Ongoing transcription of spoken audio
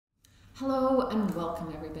Hello and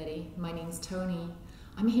welcome everybody. My name's Tony.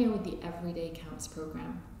 I'm here with the Everyday Counts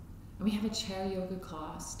program, and we have a chair yoga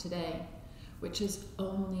class today, which is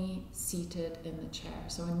only seated in the chair,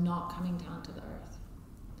 so we're not coming down to the earth.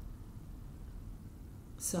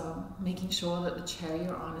 So making sure that the chair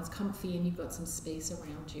you're on is comfy and you've got some space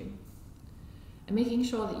around you, and making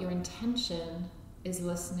sure that your intention is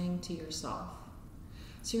listening to yourself.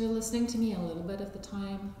 So you're listening to me a little bit of the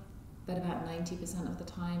time, but about 90% of the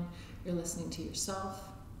time you're listening to yourself,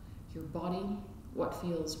 your body, what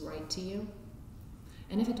feels right to you.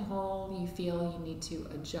 And if at all you feel you need to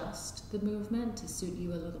adjust the movement to suit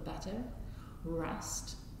you a little better,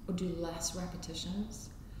 rest, or do less repetitions,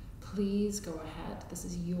 please go ahead. This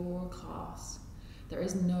is your class. There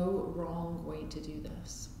is no wrong way to do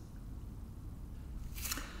this.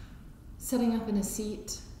 Setting up in a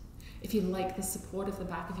seat. If you like the support of the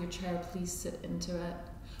back of your chair, please sit into it.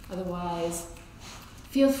 Otherwise,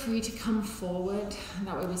 feel free to come forward, and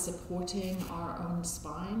that way we're supporting our own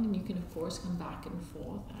spine, and you can of course come back and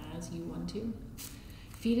forth as you want to.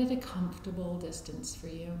 Feet at a comfortable distance for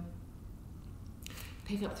you.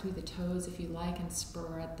 Pick up through the toes if you like and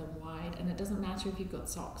spread them wide, and it doesn't matter if you've got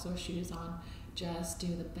socks or shoes on, just do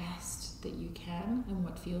the best that you can and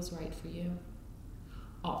what feels right for you.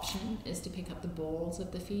 Option is to pick up the balls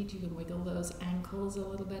of the feet. You can wiggle those ankles a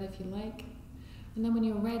little bit if you like. And then when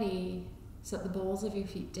you're ready, set the balls of your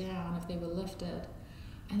feet down if they were lifted,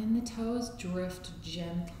 and then the toes drift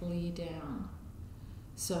gently down.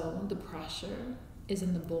 So the pressure is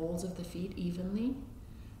in the balls of the feet evenly,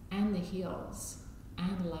 and the heels,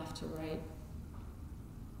 and left to right.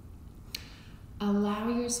 Allow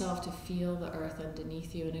yourself to feel the earth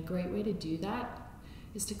underneath you, and a great way to do that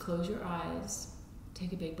is to close your eyes,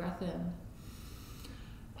 take a big breath in.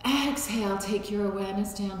 Exhale, take your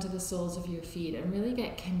awareness down to the soles of your feet and really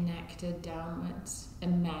get connected downwards.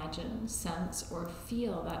 Imagine, sense, or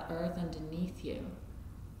feel that earth underneath you.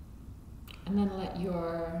 And then let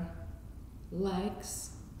your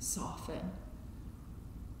legs soften.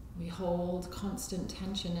 We hold constant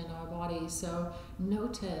tension in our body, so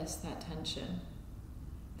notice that tension.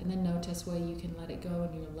 And then notice where you can let it go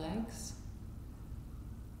in your legs,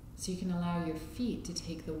 so you can allow your feet to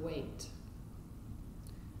take the weight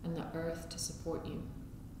and the earth to support you.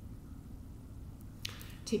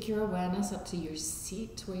 Take your awareness up to your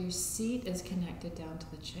seat, where your seat is connected down to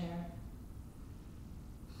the chair.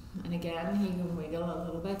 And again, you can wiggle a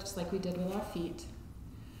little bit, just like we did with our feet.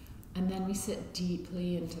 And then we sit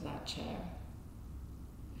deeply into that chair,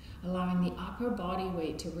 allowing the upper body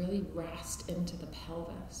weight to really rest into the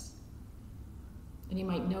pelvis. And you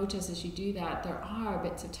might notice as you do that, there are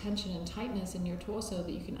bits of tension and tightness in your torso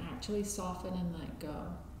that you can actually soften and let go,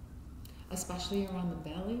 especially around the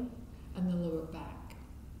belly and the lower back.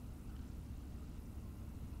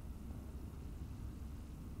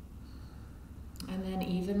 And then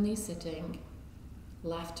evenly sitting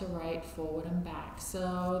left to right, forward and back.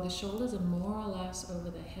 So the shoulders are more or less over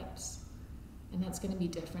the hips, and that's going to be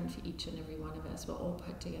different for each and every one of us. We're all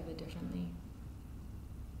put together differently.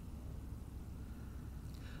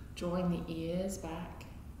 Drawing the ears back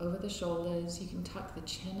over the shoulders. You can tuck the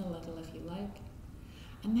chin a little if you like.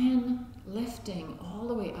 And then lifting all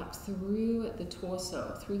the way up through the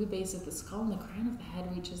torso, through the base of the skull, and the crown of the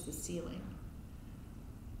head reaches the ceiling.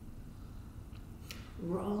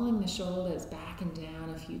 Rolling the shoulders back and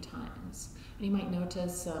down a few times. And you might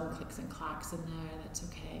notice some clicks and clacks in there, that's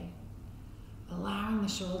okay. Allowing the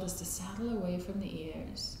shoulders to settle away from the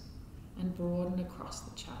ears and broaden across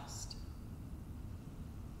the chest.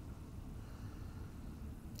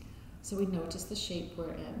 So we notice the shape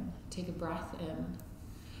we're in. Take a breath in.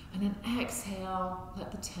 And then exhale,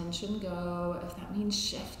 let the tension go. If that means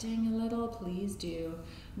shifting a little, please do.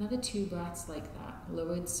 Another 2 breaths like that.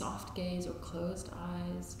 Lowered soft gaze or closed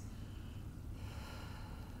eyes.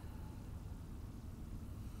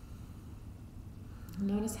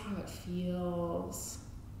 Notice how it feels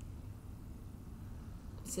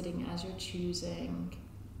sitting as you're choosing.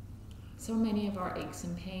 So many of our aches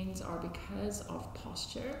and pains are because of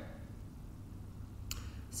posture.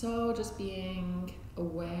 So just being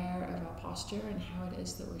aware of our posture and how it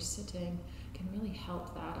is that we're sitting can really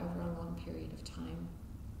help that over a long period of time.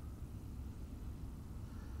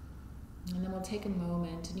 And then we'll take a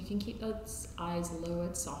moment, and you can keep those eyes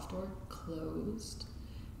lowered, soft or closed,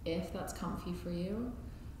 if that's comfy for you.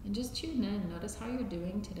 And just tune in, notice how you're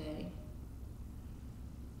doing today.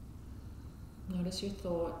 Notice your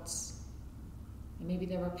thoughts. And maybe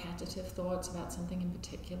they're repetitive thoughts about something in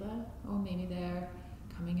particular, or maybe they're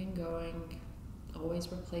coming and going,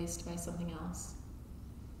 always replaced by something else.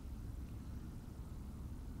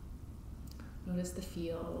 Notice the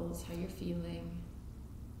feels, how you're feeling.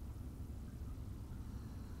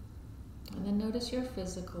 And then notice your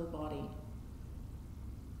physical body.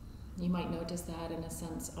 You might notice that in a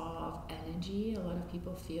sense of energy. A lot of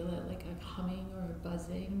people feel it like a humming or a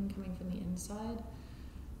buzzing coming from the inside.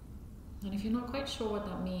 And if you're not quite sure what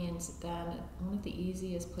that means, then one of the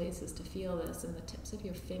easiest places to feel this in the tips of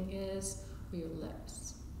your fingers or your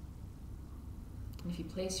lips. And if you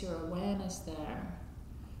place your awareness there,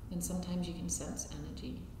 then sometimes you can sense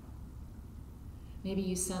energy. Maybe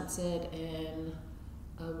you sense it in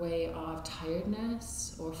a way of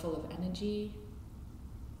tiredness or full of energy,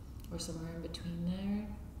 or somewhere in between there.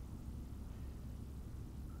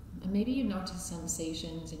 And maybe you notice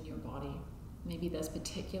sensations in your body. Maybe there's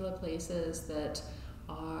particular places that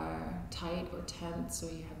are tight or tense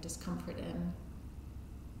or you have discomfort in.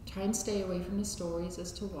 Try and stay away from the stories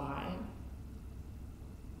as to why.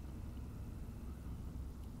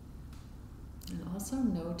 And also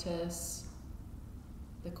notice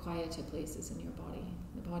the quieter places in your body,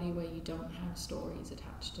 the body where you don't have stories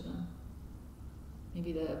attached to them.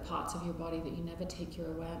 Maybe the parts of your body that you never take your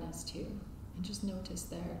awareness to, and just notice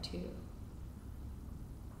there too.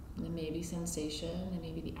 And there may be sensation, there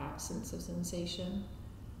may be the absence of sensation,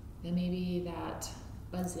 there may be that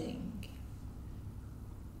buzzing,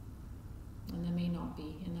 and there may not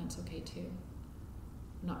be, and that's okay too.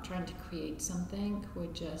 We're not trying to create something, we're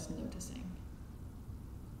just noticing.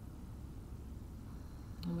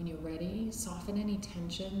 And when you're ready, soften any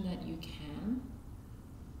tension that you can.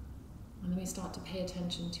 And then we start to pay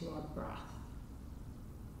attention to our breath.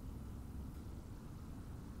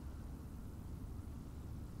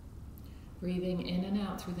 Breathing in and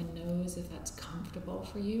out through the nose if that's comfortable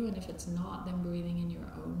for you, and if it's not, then breathing in your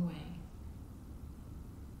own way.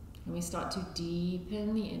 And we start to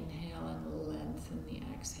deepen the inhale and lengthen the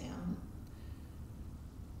exhale.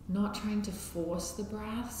 Not trying to force the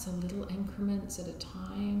breath, so little increments at a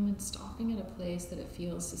time, and stopping at a place that it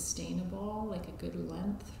feels sustainable, like a good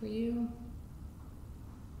length for you.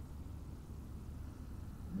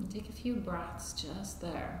 And take a few breaths just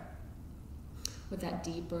there, with that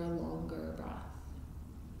deeper, longer breath.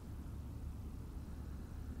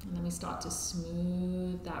 And then we start to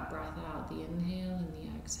smooth that breath out, the inhale and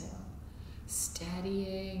the exhale.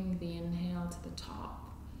 Steadying the inhale to the top.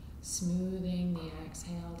 Smoothing the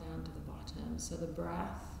exhale down to the bottom, so the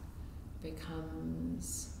breath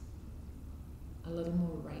becomes a little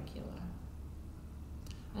more regular.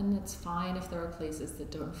 And that's fine if there are places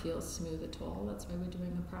that don't feel smooth at all. That's why we're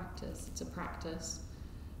doing a practice. It's a practice,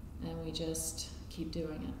 and we just keep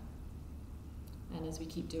doing it. And as we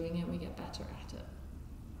keep doing it, we get better at it.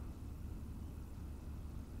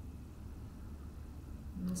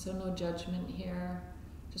 And so no judgment here.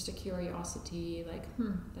 Just a curiosity, like,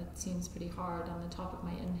 that seems pretty hard on the top of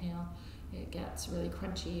my inhale. It gets really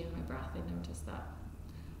crunchy in my breath, I notice that.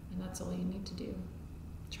 And that's all you need to do.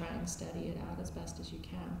 Try and steady it out as best as you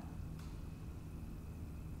can.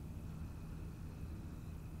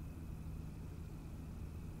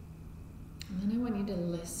 And then I want you to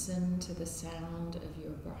listen to the sound of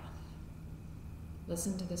your breath.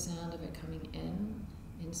 Listen to the sound of it coming in,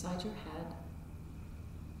 inside your head,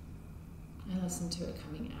 and listen to it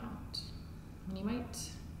coming out. And you might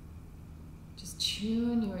just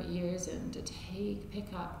tune your ears in to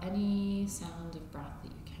pick up any sound of breath that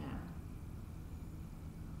you can.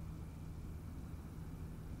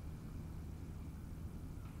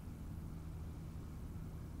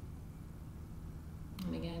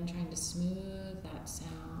 And again, trying to smooth that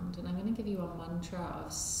sound. And I'm going to give you a mantra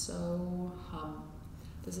of so hum.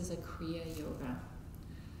 This is a Kriya Yoga.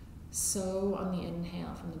 So on the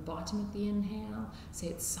inhale, from the bottom of the inhale, say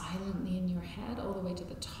it silently in your head all the way to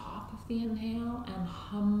the top of the inhale, and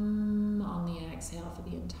hum on the exhale for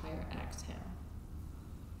the entire exhale.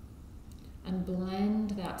 And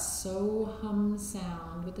blend that so hum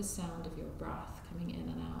sound with the sound of your breath coming in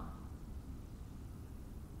and out.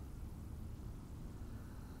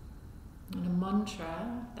 And a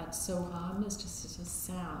mantra, that so hum, is just a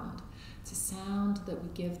sound. It's a sound that we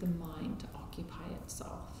give the mind to occupy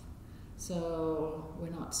itself. So we're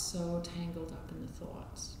not so tangled up in the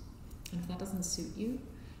thoughts. And if that doesn't suit you,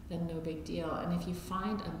 then no big deal. And if you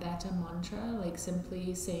find a better mantra, like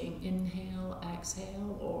simply saying inhale,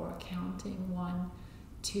 exhale, or counting 1,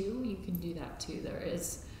 2, you can do that too. There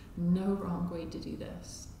is no wrong way to do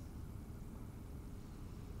this.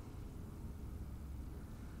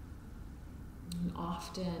 And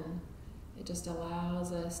often it just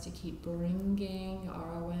allows us to keep bringing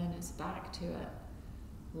our awareness back to it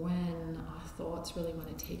when our thoughts really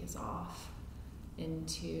want to take us off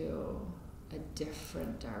into a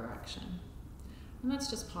different direction. And that's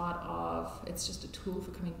just part of, it's just a tool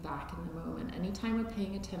for coming back in the moment. Anytime we're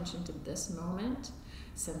paying attention to this moment,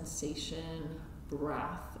 sensation,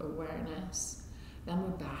 breath, awareness, then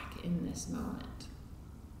we're back in this moment.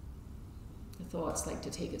 The thoughts like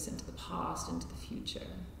to take us into the past, into the future.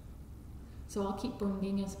 So I'll keep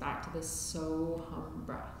bringing us back to this so hum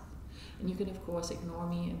breath. And you can, of course, ignore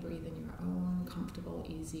me and breathe in your own comfortable,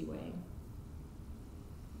 easy way.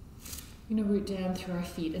 We're going to root down through our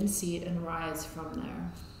feet and seat and rise from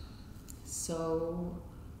there. So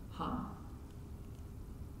hum.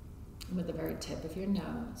 And with the very tip of your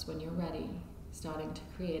nose, when you're ready, starting to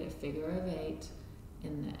create a figure of 8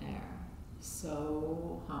 in the air.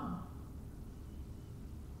 So hum.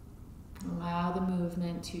 Allow the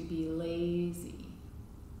movement to be lazy,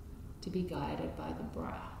 to be guided by the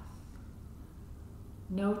breath.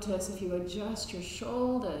 Notice if you adjust your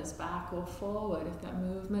shoulders back or forward, if that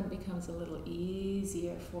movement becomes a little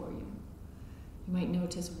easier for you. You might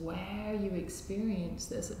notice where you experience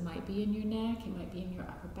this. It might be in your neck, it might be in your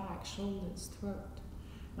upper back, shoulders, throat.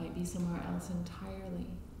 It might be somewhere else entirely.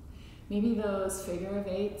 Maybe those figure of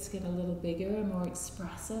 8s get a little bigger and more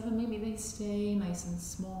expressive, and maybe they stay nice and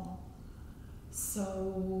small.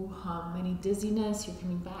 So hum. Any dizziness, you're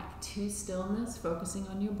coming back to stillness, focusing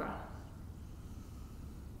on your breath.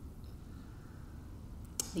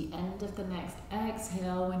 The end of the next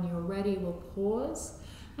exhale, when you're ready, we'll pause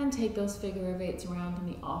and take those figure of 8s around in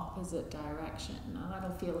the opposite direction. Now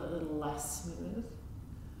that'll feel a little less smooth.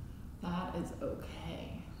 That is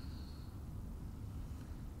okay.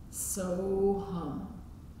 So hum.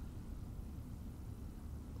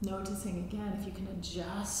 Noticing again if you can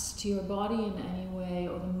adjust your body in any way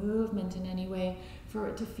or the movement in any way for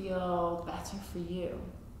it to feel better for you.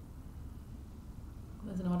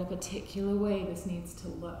 There's not a particular way this needs to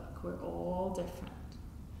look. We're all different.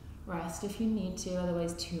 Rest if you need to,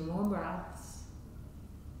 otherwise 2 more breaths.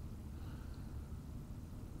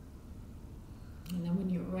 And then when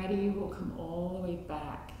you're ready, we'll come all the way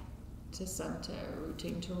back to center,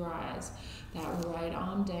 rooting to rise. That right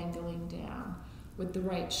arm dangling down. With the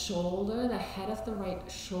right shoulder, the head of the right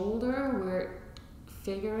shoulder, we're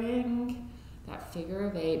figuring that figure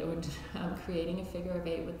of 8, or creating a figure of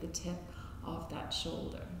 8 with the tip of that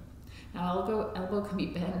shoulder. Now elbow can be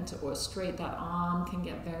bent or straight, that arm can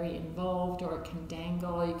get very involved or it can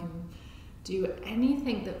dangle. You can do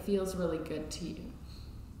anything that feels really good to you.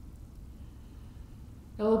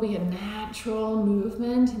 There will be a natural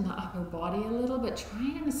movement in the upper body a little, but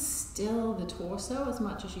try and still the torso as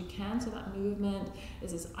much as you can so that movement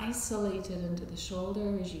is as isolated into the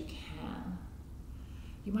shoulder as you can.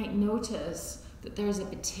 You might notice that there's a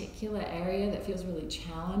particular area that feels really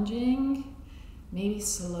challenging. Maybe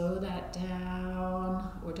slow that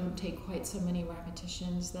down, or don't take quite so many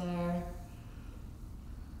repetitions there.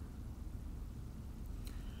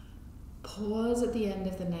 Pause at the end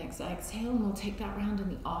of the next exhale, and we'll take that round in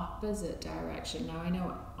the opposite direction. Now I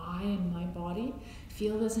know I and my body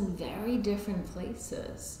feel this in very different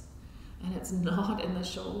places, and it's not in the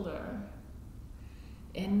shoulder.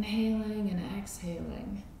 Inhaling and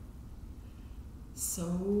exhaling.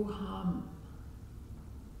 So hum.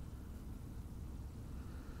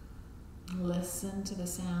 Listen to the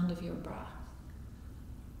sound of your breath.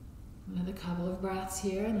 Another couple of breaths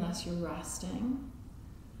here, unless you're resting.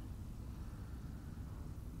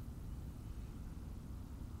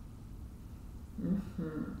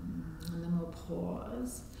 And then we'll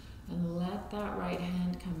pause and let that right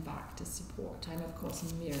hand come back to support. I'm, of course,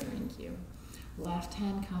 mirroring you. Left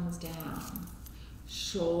hand comes down.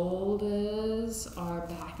 Shoulders are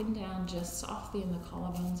back and down just softly, and the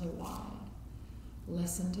collarbones are wide.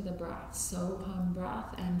 Listen to the breath. So hum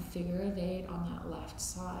breath and figure of 8 on that left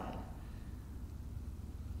side.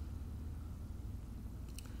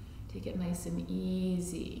 Take it nice and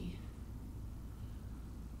easy.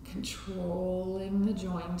 Controlling the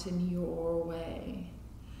joint in your way.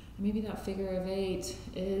 And maybe that figure of 8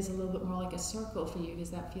 is a little bit more like a circle for you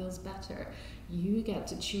because that feels better. You get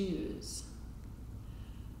to choose.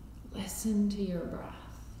 Listen to your breath.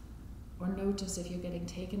 Or notice if you're getting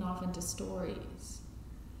taken off into stories.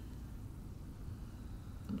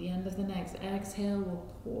 At the end of the next exhale, we'll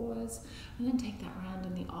pause and then take that round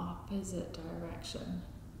in the opposite direction.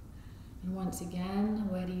 And once again,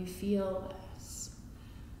 where do you feel this?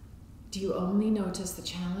 Do you only notice the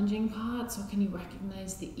challenging parts, or can you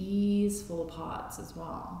recognize the easeful parts as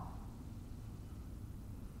well?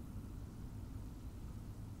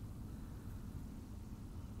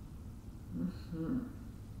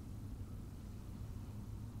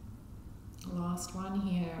 Last one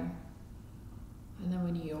here. And then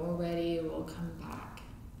when you're ready, we'll come back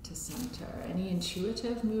to center. Any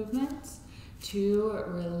intuitive movements to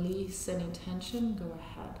release any tension, go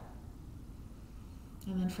ahead.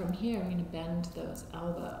 And then from here, we're going to bend those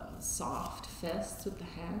elbows, soft fists with the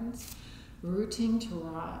hands, rooting to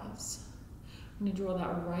rise. I'm going to draw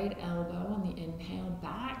that right elbow on the inhale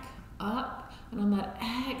back, up, and on that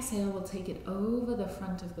exhale, we'll take it over the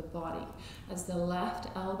front of the body as the left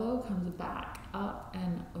elbow comes back, up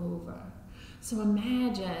and over. So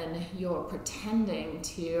imagine you're pretending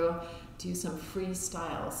to do some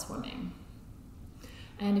freestyle swimming.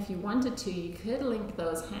 And if you wanted to, you could link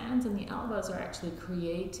those hands, and the elbows are actually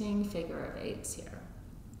creating figure of eights here.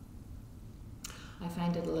 I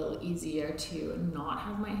find it a little easier to not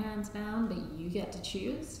have my hands bound, but you get to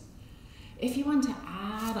choose. If you want to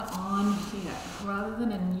add on here, rather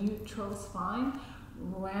than a neutral spine,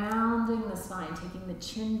 rounding the spine, taking the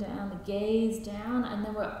chin down, the gaze down, and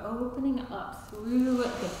then we're opening up through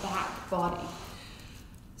the back body.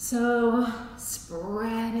 So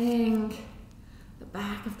spreading the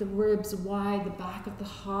back of the ribs wide, the back of the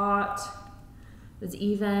heart. There's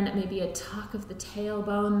even maybe a tuck of the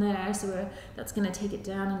tailbone there, so that's going to take it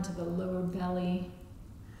down into the lower belly.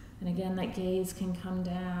 And again, that gaze can come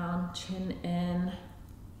down, chin in.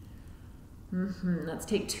 Let's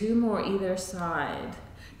take two more either side.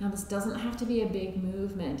 Now this doesn't have to be a big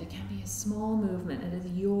movement. It can be a small movement. It is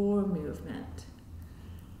your movement.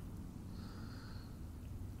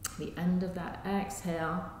 The end of that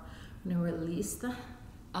exhale, I'm going to release the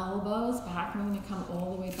elbows back, and we're going to come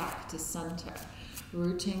all the way back to center.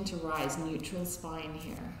 Rooting to rise, neutral spine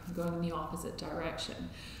here. We're going in the opposite direction.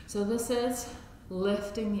 So this is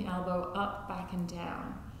lifting the elbow up, back, and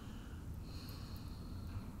down.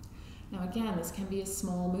 Now again, this can be a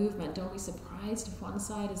small movement. Don't be surprised if one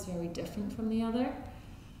side is very different from the other.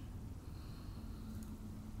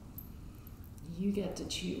 You get to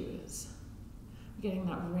choose. Getting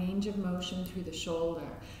that range of motion through the shoulder.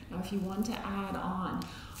 Now if you want to add on,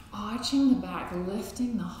 arching the back,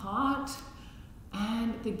 lifting the heart,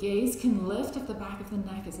 and the gaze can lift if the back of the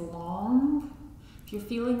neck is long. If you're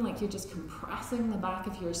feeling like you're just compressing the back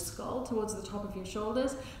of your skull towards the top of your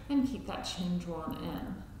shoulders, then keep that chin drawn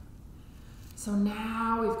in. So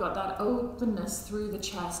now we've got that openness through the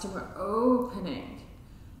chest, and we're opening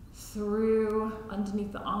through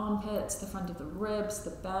underneath the armpits, the front of the ribs,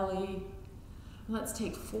 the belly. Let's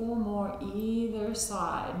take 4 more either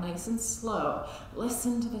side, nice and slow.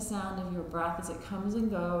 Listen to the sound of your breath as it comes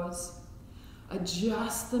and goes.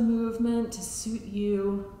 Adjust the movement to suit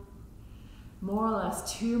you. More or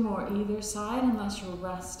less 2 more either side unless you're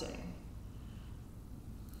resting.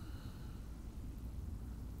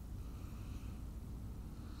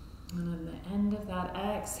 And at the end of that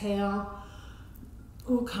exhale,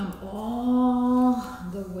 we'll come all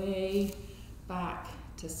the way back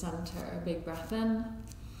to center. A big breath in.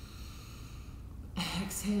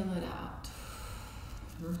 Exhale it out.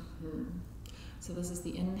 So this is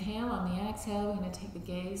the inhale. On the exhale, we're going to take the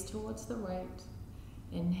gaze towards the right.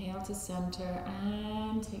 Inhale to center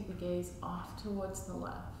and take the gaze off towards the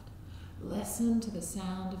left. Listen to the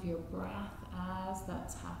sound of your breath as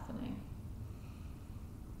that's happening.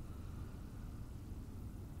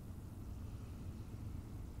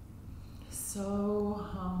 So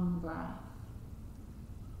hum breath.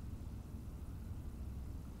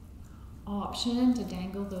 Option to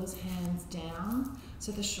dangle those hands down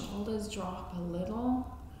so the shoulders drop a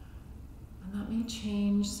little, and that may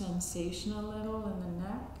change sensation a little in the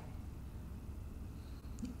neck.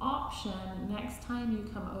 Option, next time you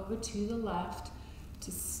come over to the left,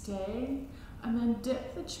 to stay and then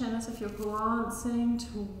dip the chin as if you're glancing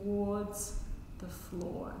towards the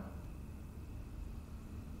floor.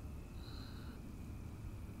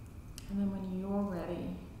 And then when you're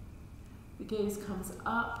ready, the gaze comes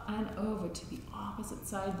up and over to the opposite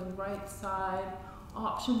side, the right side.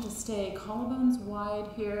 Option to stay, collarbones wide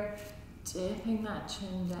here, dipping that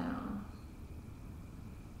chin down.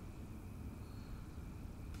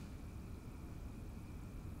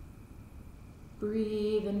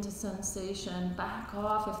 Breathe into sensation, back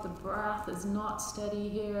off if the breath is not steady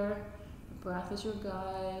here. The breath is your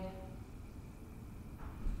guide.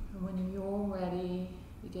 And when you're ready,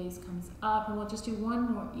 the gaze comes up, and we'll just do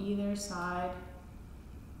 1 more either side.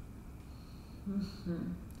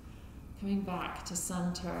 Coming back to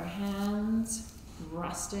center, hands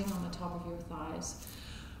resting on the top of your thighs.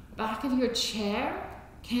 Back of your chair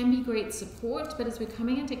can be great support, but as we're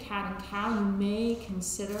coming into cat and cow, you may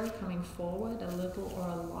consider coming forward a little or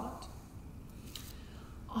a lot.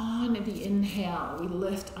 On the inhale, we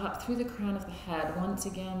lift up through the crown of the head. Once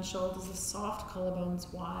again, shoulders are soft,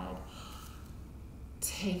 collarbones wide.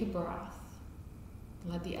 Take a breath.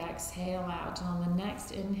 Let the exhale out. And on the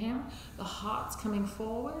next inhale, the heart's coming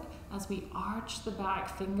forward as we arch the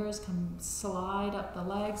back. Fingers can slide up the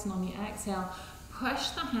legs. And on the exhale, push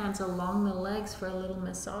the hands along the legs for a little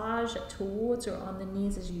massage towards or on the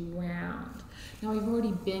knees as you round. Now we've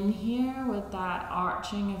already been here with that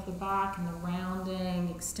arching of the back and the rounding,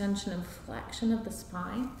 extension and flexion of the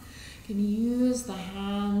spine. You can use the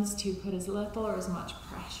hands to put as little or as much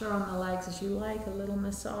pressure on the legs as you like. A little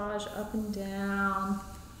massage up and down.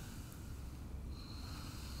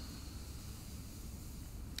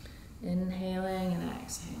 Inhaling and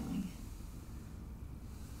exhaling.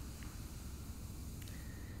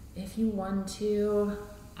 If you want to,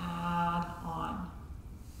 add on.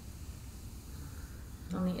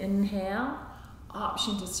 On the inhale,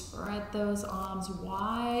 option to spread those arms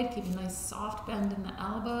wide, keep a nice soft bend in the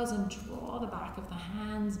elbows and draw the back of the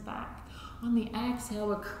hands back. On the exhale,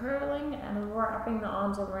 we're curling and wrapping the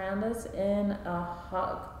arms around us in a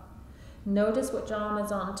hug. Notice which arm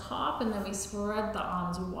is on top, and then we spread the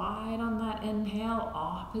arms wide on that inhale,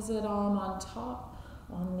 opposite arm on top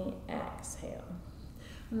on the exhale.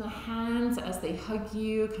 And the hands, as they hug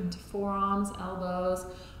you, come to forearms, elbows,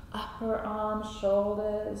 upper arms,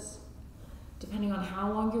 shoulders, depending on how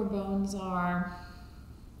long your bones are.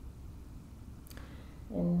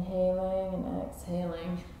 Inhaling and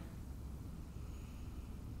exhaling.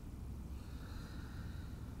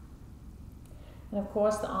 And of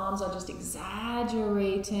course, the arms are just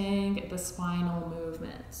exaggerating the spinal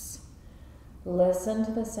movements. Listen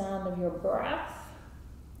to the sound of your breath.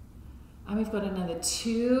 And we've got another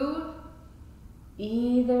 2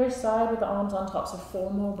 either side with the arms on top, so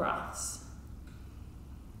 4 more breaths.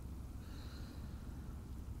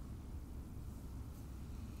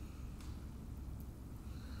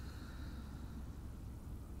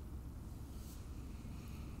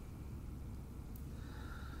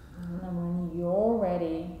 And then when you're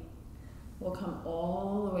ready, we'll come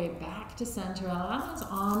all the way back to center. Allow those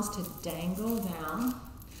arms to dangle down,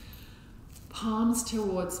 palms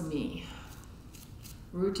towards me.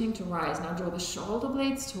 Rooting to rise. Now draw the shoulder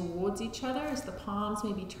blades towards each other as the palms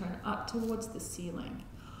maybe turn up towards the ceiling.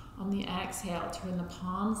 On the exhale, turn the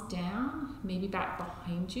palms down, maybe back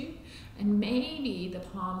behind you, and maybe the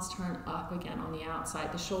palms turn up again on the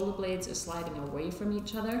outside. The shoulder blades are sliding away from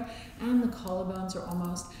each other, and the collarbones are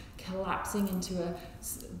almost collapsing into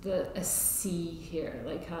a C here,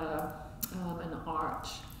 like an arch.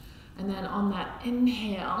 And then on that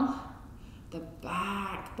inhale, the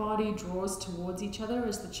back body draws towards each other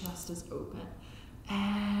as the chest is open.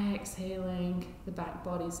 Exhaling, the back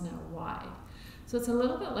body is now wide. So it's a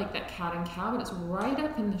little bit like that cat and cow, but it's right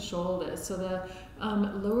up in the shoulders. So the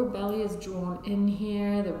lower belly is drawn in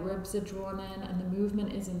here, the ribs are drawn in, and the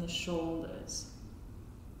movement is in the shoulders.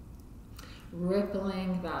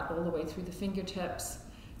 Rippling that all the way through the fingertips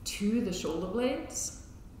to the shoulder blades.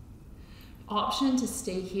 Option to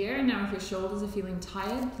stay here. Now if your shoulders are feeling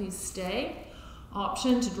tired, please stay.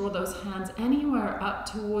 Option to draw those hands anywhere up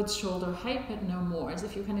towards shoulder height, but no more, as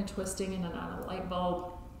if you're kind of twisting in and out of a light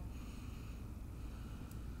bulb.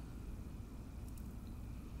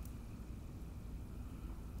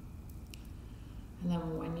 And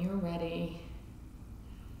then when you're ready,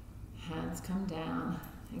 hands come down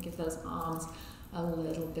and give those arms a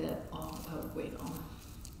little bit of a wiggle.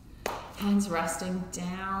 Hands resting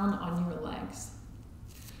down on your legs.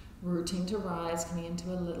 Rooting to rise, coming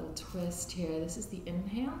into a little twist here. This is the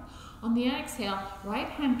inhale. On the exhale, right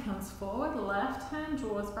hand comes forward, left hand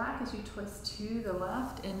draws back as you twist to the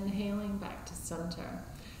left, inhaling back to center.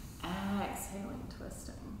 Exhaling,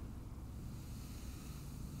 twisting.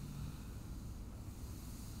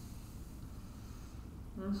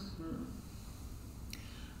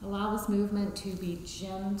 Allow this movement to be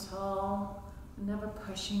gentle, never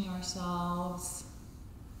pushing ourselves.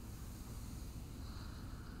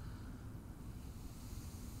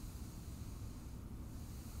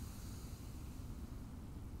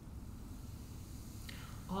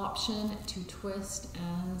 Option to twist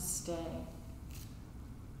and stay.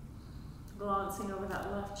 Glancing over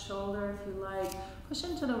that left shoulder if you like. Push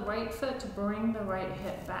into the right foot to bring the right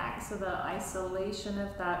hip back, so the isolation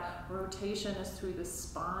of that rotation is through the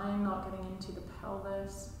spine, not getting into the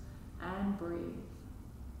pelvis. And breathe.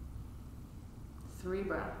 3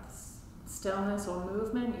 breaths. Stillness or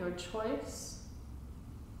movement, your choice.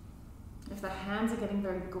 If the hands are getting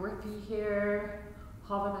very grippy here,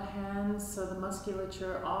 hover the hands so the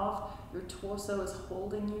musculature of your torso is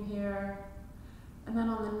holding you here. And then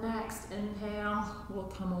on the next inhale, we'll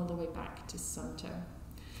come all the way back to center.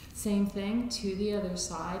 Same thing to the other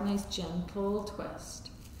side, nice gentle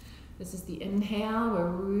twist. This is the inhale, we're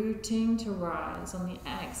rooting to rise. On the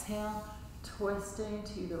exhale, twisting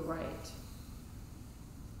to the right.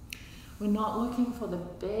 We're not looking for the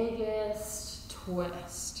biggest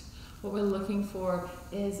twist. What we're looking for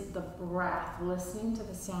is the breath, listening to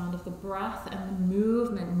the sound of the breath and the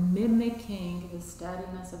movement, mimicking the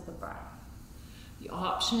steadiness of the breath. The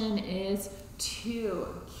option is to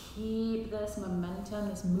keep this momentum,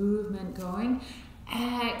 this movement going.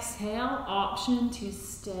 Exhale, option to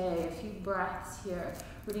stay. A few breaths here.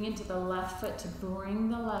 Rooting into the left foot to bring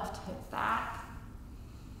the left hip back.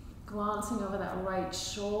 Glancing over that right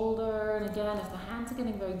shoulder. And again, if the hands are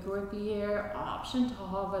getting very grippy here, option to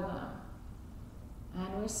hover them.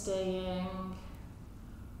 And we're staying.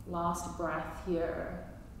 Last breath here.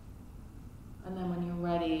 And then when you're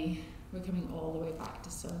ready, we're coming all the way back to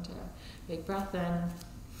center. Big breath in.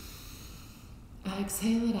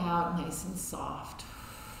 Exhale it out, nice and soft.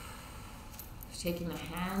 Taking the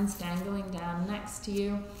hands dangling down next to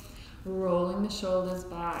you. Rolling the shoulders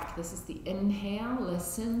back. This is the inhale.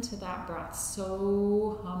 Listen to that breath.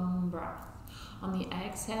 So hum breath. On the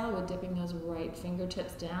exhale, we're dipping those right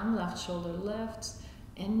fingertips down. Left shoulder lifts.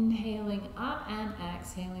 Inhaling up and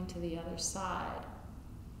exhaling to the other side.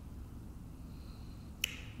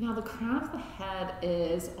 Now the crown of the head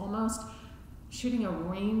is almost shooting a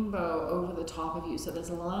rainbow over the top of you. So there's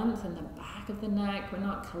length in the back of the neck. We're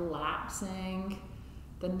not collapsing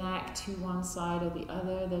the neck to one side or the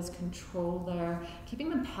other. There's control there. Keeping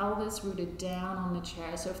the pelvis rooted down on the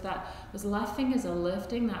chair. So if those left fingers are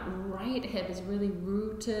lifting, that right hip is really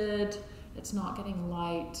rooted. It's not getting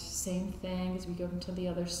light. Same thing as we go into the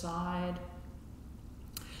other side.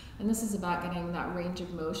 And this is about getting that range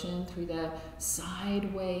of motion through the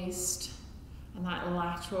side waist and that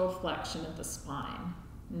lateral flexion of the spine.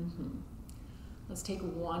 Let's take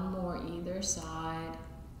one more either side.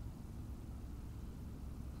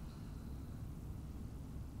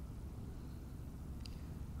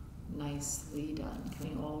 Nicely done.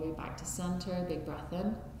 Coming all the way back to center. Big breath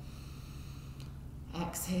in.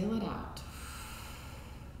 Exhale it out.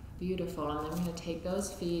 Beautiful. And then we're going to take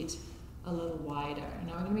those feet a little wider.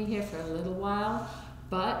 Now we're going to be here for a little while,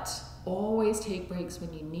 but always take breaks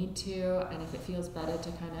when you need to, and if it feels better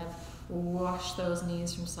to kind of wash those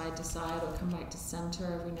knees from side to side or come back to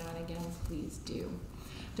center every now and again, please do.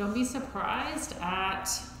 Don't be surprised at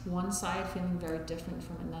one side feeling very different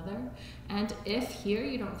from another, and if here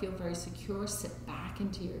you don't feel very secure, sit back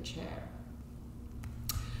into your chair.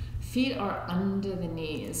 Feet are under the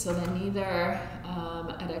knees, so they're neither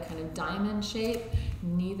at a kind of diamond shape,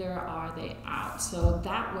 neither are they out. So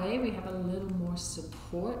that way we have a little more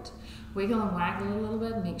support. Wiggle and waggle a little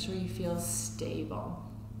bit, make sure you feel stable.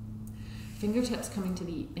 Fingertips coming to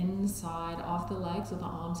the inside of the legs or the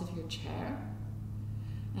arms of your chair.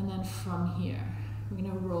 And then from here, we're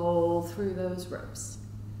going to roll through those ribs.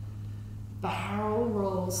 Barrel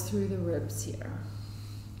rolls through the ribs here,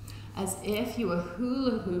 as if you were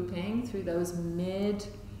hula hooping through those mid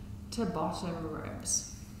to bottom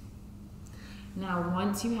ribs. Now,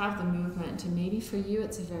 once you have the movement, and maybe for you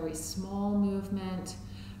it's a very small movement,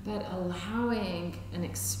 but allowing an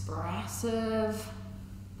expressive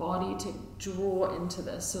body to draw into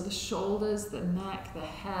this. So the shoulders, the neck, the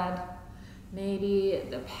head, maybe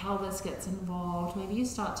the pelvis gets involved. Maybe you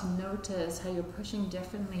start to notice how you're pushing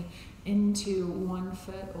differently into one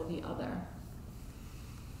foot or the other.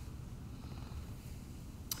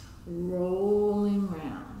 Rolling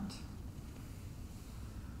round.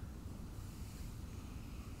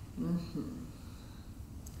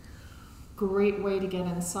 Great way to get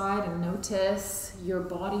inside and notice your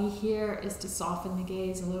body here is to soften the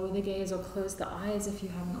gaze, lower the gaze, or close the eyes if you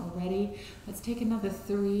haven't already. Let's take another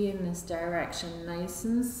 3 in this direction, nice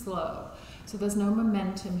and slow. So there's no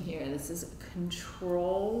momentum here. This is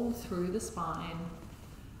control through the spine.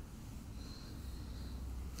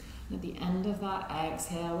 At the end of that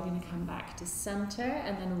exhale, we're going to come back to center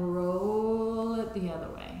and then roll it the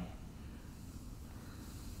other way.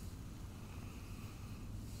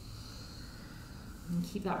 And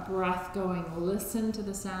keep that breath going. Listen to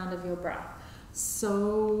the sound of your breath.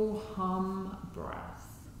 So hum breath.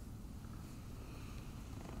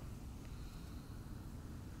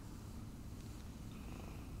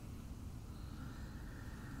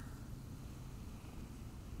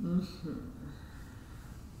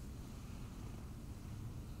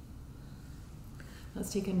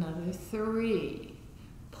 Let's take another 3.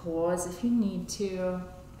 Pause if you need to.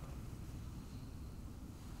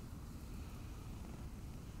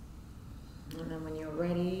 And then when you're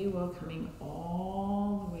ready, we're coming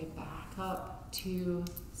all the way back up to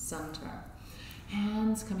center.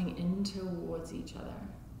 Hands coming in towards each other.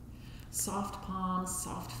 Soft palms,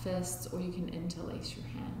 soft fists, or you can interlace your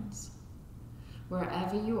hands.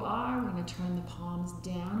 Wherever you are, we're going to turn the palms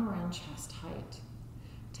down around chest height.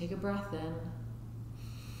 Take a breath in.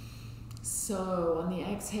 So on the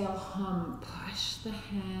exhale, hum, push the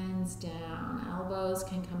hands down. Elbows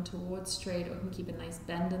can come towards straight or can keep a nice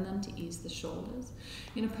bend in them to ease the shoulders.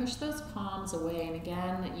 You're going to push those palms away, and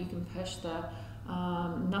again, you can push the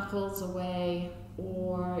knuckles away,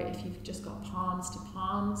 or if you've just got palms to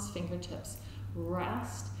palms, fingertips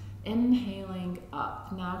rest. Inhaling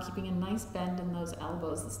up, now keeping a nice bend in those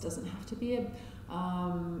elbows. This doesn't have to be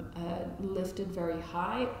lifted very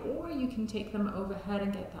high, or you can take them overhead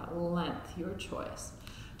and get that length, your choice.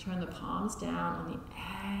 Turn the palms down. On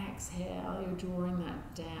the exhale, you're drawing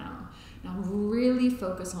that down. Now really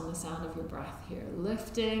focus on the sound of your breath here.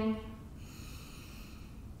 Lifting.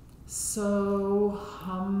 So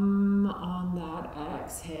hum on that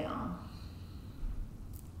exhale.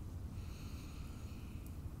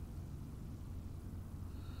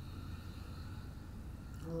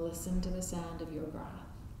 Listen to the sound of your breath.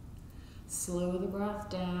 Slow the breath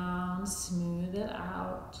down, smooth it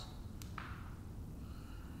out.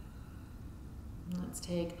 Let's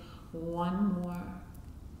take one more.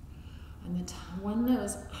 And when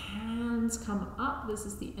those hands come up, this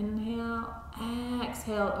is the inhale.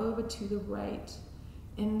 Exhale over to the right.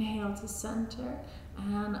 Inhale to center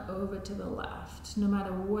and over to the left. No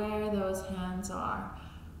matter where those hands are.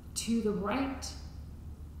 To the right.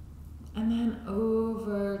 And then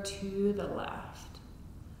over to the left.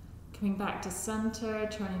 Coming back to center,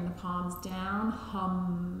 turning the palms down,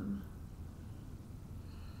 hum.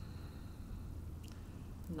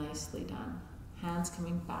 Nicely done. Hands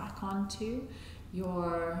coming back onto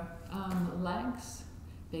your legs.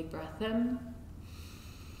 Big breath in.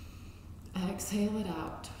 Exhale it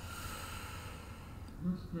out.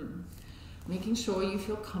 Making sure you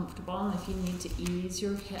feel comfortable, and if you need to ease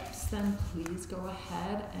your hips, then please go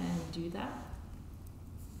ahead and do that.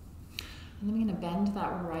 And then we're going to bend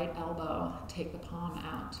that right elbow, take the palm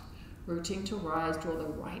out. Rooting to rise, draw the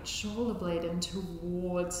right shoulder blade in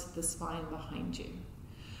towards the spine behind you.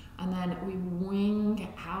 And then we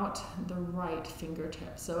wing out the right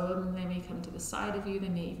fingertip. So they may come to the side of you, they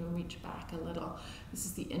may even reach back a little. This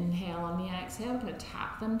is the inhale. On the exhale, we're going to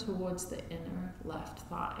tap them towards the inner left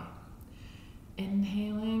thigh.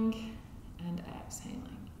 Inhaling and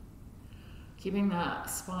exhaling. Keeping that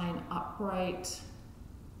spine upright.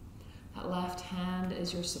 That left hand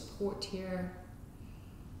is your support here.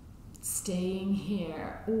 Staying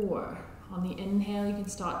here. Or on the inhale, you can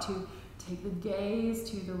start to take the gaze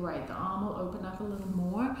to the right. The arm will open up a little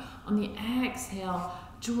more. On the exhale,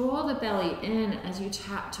 draw the belly in as you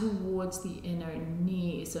tap towards the inner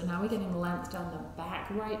knee. So now we're getting length down the back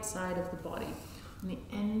right side of the body. On the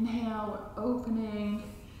inhale, we're opening,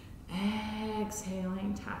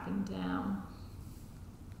 exhaling, tapping down.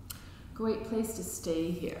 Great place to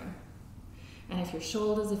stay here. And if your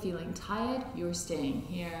shoulders are feeling tired, you're staying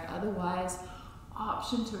here. Otherwise,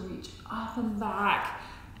 option to reach up and back.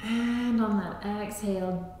 And on that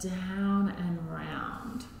exhale, down and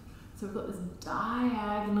round. So we've got this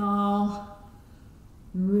diagonal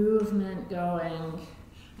movement going.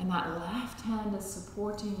 And that left hand is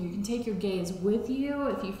supporting you. You can take your gaze with you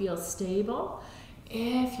if you feel stable.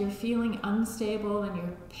 If you're feeling unstable, then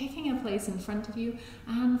you're picking a place in front of you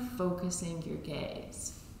and focusing your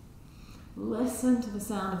gaze. Listen to the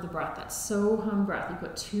sound of the breath. That's so hum breath. You've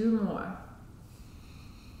got two more.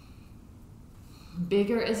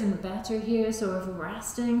 Bigger isn't better here, so if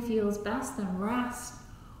resting feels best, then rest.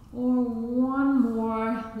 Or one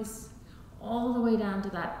more. This all the way down to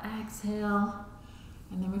that exhale.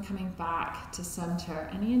 And then we're coming back to center.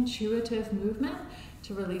 Any intuitive movement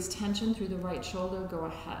to release tension through the right shoulder, go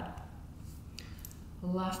ahead.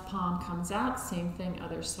 Left palm comes out, same thing,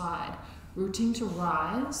 other side. Rooting to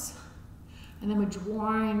rise. And then we're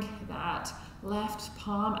drawing that left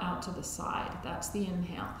palm out to the side. That's the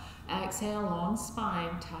inhale. Exhale, long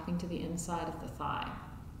spine, tapping to the inside of the thigh.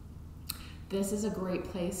 This is a great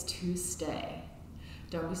place to stay.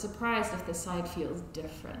 Don't be surprised if the side feels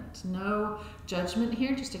different. No judgment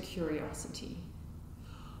here, just a curiosity.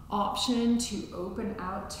 Option to open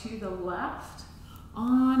out to the left.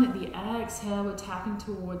 On the exhale, we're tapping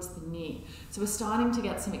towards the knee. So we're starting to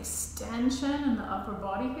get some extension in the upper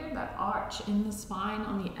body here, that arch in the spine.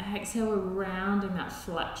 On the exhale, we're rounding that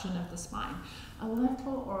flexion of the spine. A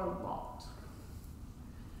little or a lot.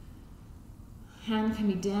 Hand can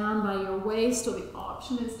be down by your waist, or the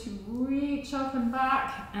option is to reach up and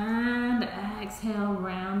back and exhale,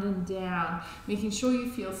 round and down. Making sure you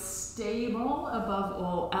feel stable above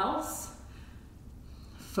all else.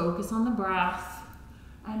 Focus on the breath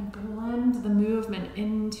and blend the movement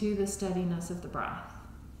into the steadiness of the breath.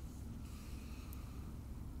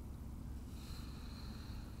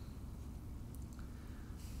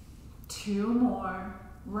 2 more.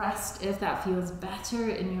 Rest if that feels better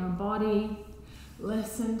in your body.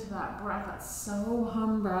 Listen to that breath, that so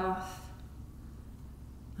hum breath.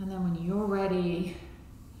 And then when you're ready,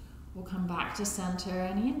 we'll come back to center.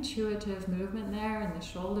 Any intuitive movement there in the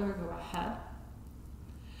shoulder, go ahead.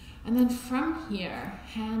 And then from here,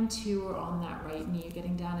 hand 2 are on that right knee,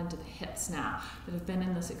 getting down into the hips now that have been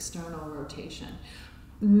in this external rotation.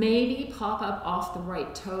 Maybe pop up off the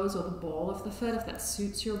right toes or the ball of the foot if that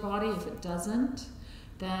suits your body. If it doesn't,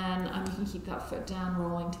 then you can keep that foot down,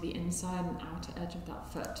 rolling to the inside and outer edge of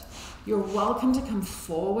that foot. You're welcome to come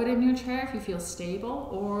forward in your chair if you feel stable,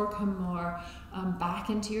 or come more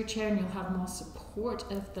back into your chair, and you'll have more support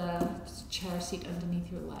of the chair seat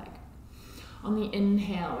underneath your leg. On the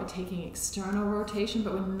inhale, we're taking external rotation,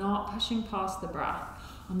 but we're not pushing past the breath.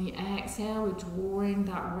 On the exhale, we're drawing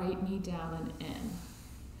that right knee down and in.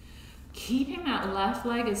 Keeping that left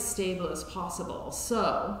leg as stable as possible.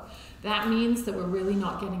 So that means that we're really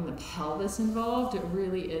not getting the pelvis involved. It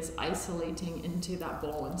really is isolating into that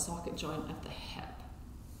ball and socket joint at the hip.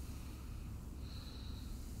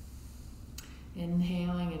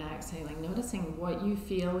 Inhaling and exhaling, noticing what you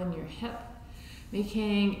feel in your hip,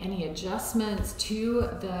 making any adjustments to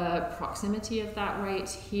the proximity of that right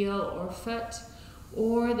heel or foot,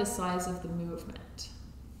 or the size of the movement.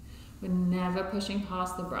 We're never pushing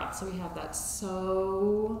past the breath, so we have that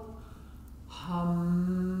so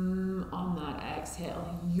hum on that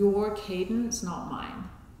exhale. Your cadence, not mine.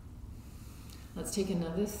 Let's take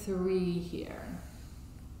another 3 here.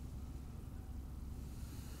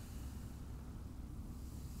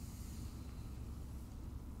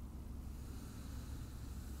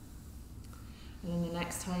 And then the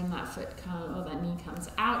next time that that knee comes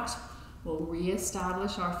out, we'll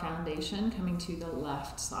re-establish our foundation, coming to the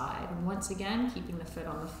left side. And once again, keeping the foot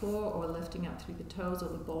on the floor or lifting up through the toes or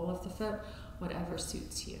the ball of the foot, whatever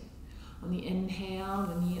suits you. On the inhale,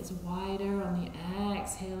 the knee is wider. On the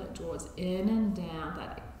exhale, it draws in and down,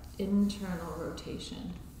 that internal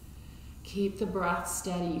rotation. Keep the breath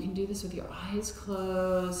steady. You can do this with your eyes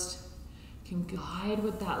closed. You can guide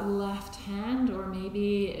with that left hand, or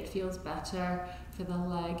maybe it feels better for the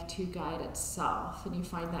leg to guide itself, and you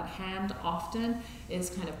find that hand often is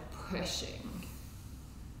kind of pushing.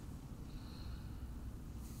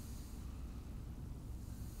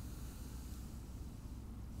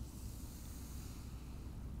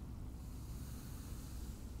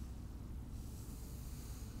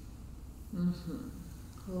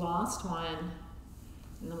 Last one.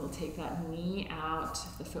 And then we'll take that knee out.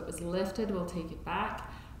 If the foot was lifted, we'll take it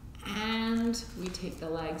back, and we take the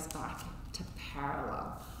legs back to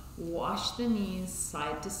parallel. Wash the knees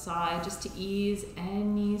side to side just to ease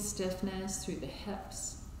any stiffness through the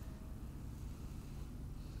hips.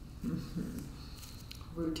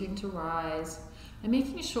 Rooting to rise, and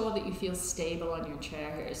making sure that you feel stable on your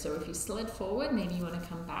chair here. So if you slid forward, maybe you want to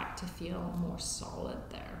come back to feel more solid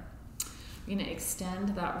there. We're going to extend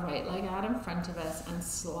that right leg out in front of us and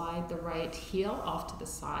slide the right heel off to the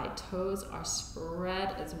side. Toes are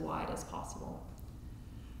spread as wide as possible.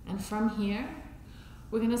 And from here,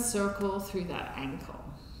 we're going to circle through that ankle.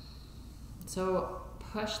 So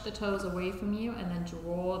push the toes away from you and then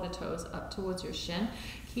draw the toes up towards your shin.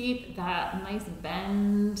 Keep that nice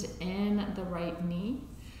bend in the right knee.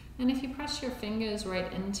 And if you press your fingers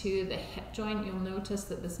right into the hip joint, you'll notice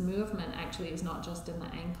that this movement actually is not just in the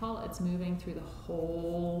ankle, it's moving through the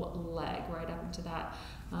whole leg, right up into that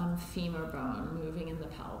femur bone, moving in the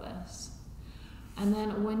pelvis. And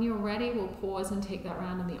then when you're ready, we'll pause and take that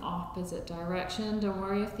round in the opposite direction. Don't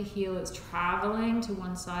worry if the heel is traveling to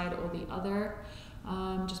one side or the other.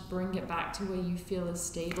 Just bring it back to where you feel is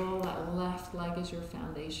stable. That left leg is your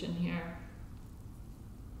foundation here.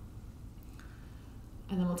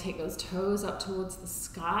 And then we'll take those toes up towards the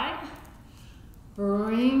sky.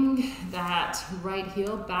 Bring that right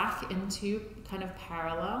heel back into kind of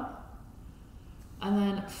parallel. And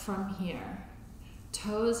then from here,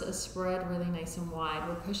 toes are spread really nice and wide.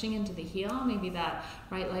 We're pushing into the heel. Maybe that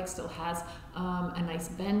right leg still has a nice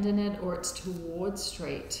bend in it, or it's towards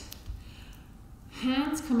straight.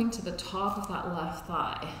 Hands coming to the top of that left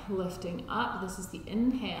thigh, lifting up. This is the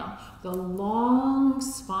inhale, the long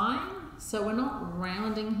spine. So we're not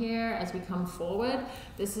rounding here as we come forward.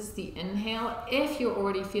 This is the inhale. If you're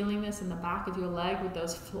already feeling this in the back of your leg with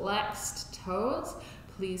those flexed toes,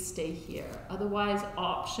 please stay here. Otherwise,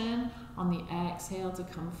 option on the exhale to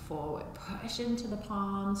come forward. Push into the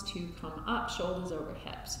palms to come up, shoulders over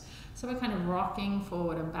hips. So we're kind of rocking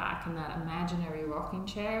forward and back in that imaginary rocking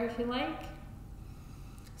chair, if you like.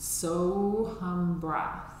 So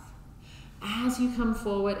breath. As you come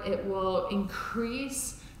forward, it will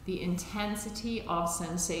increase the intensity of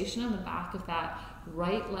sensation in the back of that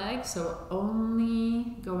right leg, so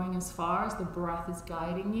only going as far as the breath is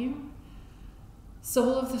guiding you.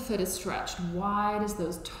 Sole of the foot is stretched wide as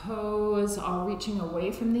those toes are reaching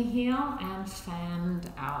away from the heel and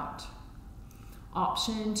fanned out.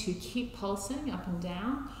 Option to keep pulsing up and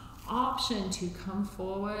down. Option to come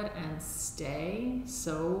forward and stay.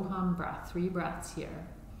 So hum breath, 3 breaths here.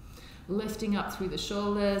 Lifting up through the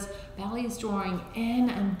shoulders, belly is drawing in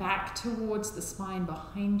and back towards the spine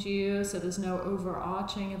behind you, so there's no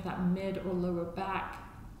overarching of that mid or lower back.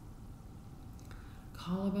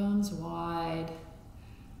 Collarbones wide.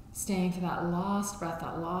 Staying for that last breath,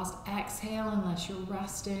 that last exhale, unless you're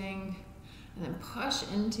resting. And then push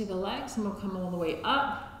into the legs, and we'll come all the way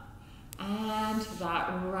up. And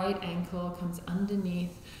that right ankle comes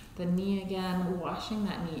underneath the knee again, washing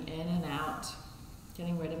that knee in and out,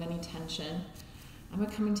 getting rid of any tension. And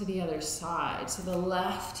we're coming to the other side. So the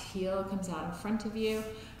left heel comes out in front of you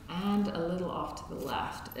and a little off to the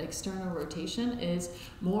left. External rotation is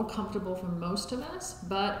more comfortable for most of us,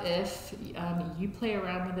 but if you play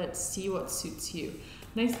around with it, see what suits you.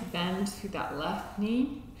 Nice bend through that left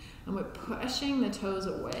knee, and we're pushing the toes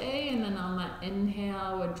away, and then on that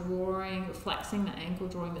inhale, we're flexing the ankle,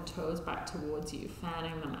 drawing the toes back towards you,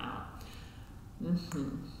 fanning them out.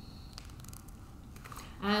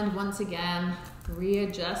 And once again,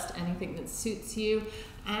 readjust anything that suits you.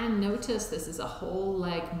 And notice this is a whole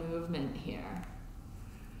leg movement here.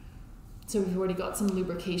 So we've already got some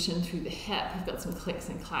lubrication through the hip. I've got some clicks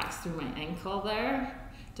and clacks through my ankle there.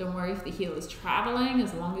 Don't worry if the heel is traveling,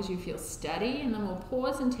 as long as you feel steady. And then we'll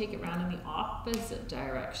pause and take it around in the opposite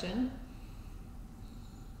direction.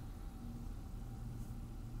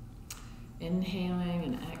 Inhaling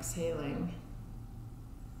and exhaling.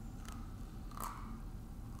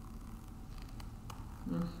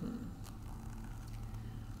 I'll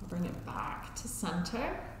bring it back to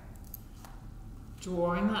center,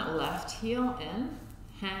 drawing that left heel in,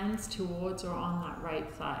 hands towards or on that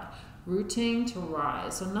right thigh, rooting to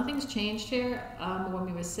rise. So nothing's changed here when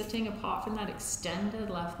we were sitting, apart from that extended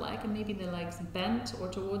left leg and maybe the legs bent or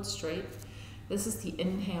towards straight. This is the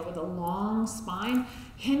inhale with a long spine,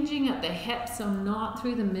 hinging at the hips, so not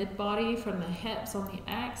through the mid-body, from the hips. On the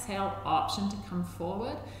exhale, option to come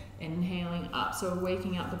forward, inhaling up. So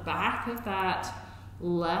waking up the back of that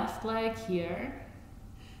left leg here.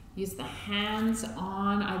 Use the hands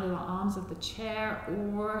on either the arms of the chair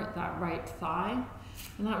or that right thigh.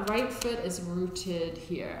 And that right foot is rooted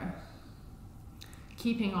here.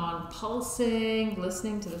 Keeping on pulsing,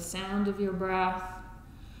 listening to the sound of your breath.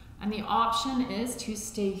 And the option is to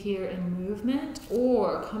stay here in movement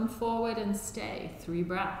or come forward and stay. 3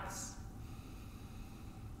 breaths.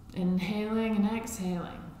 Inhaling and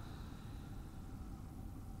exhaling.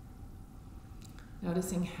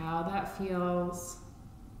 Noticing how that feels.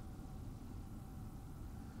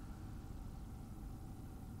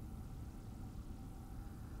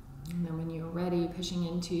 And then when you're ready, pushing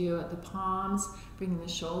into at the palms, bringing the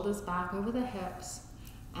shoulders back over the hips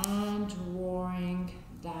and drawing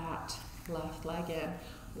that left leg in,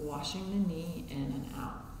 washing the knee in and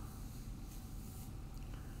out.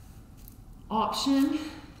 Option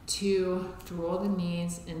to draw the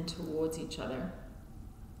knees in towards each other.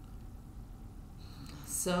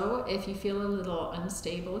 So if you feel a little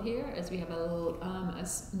unstable here, as we have a little a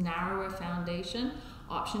narrower foundation,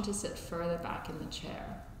 option to sit further back in the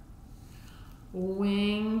chair.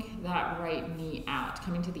 Wing that right knee out,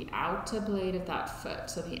 coming to the outer blade of that foot.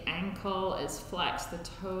 So the ankle is flexed, the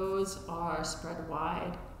toes are spread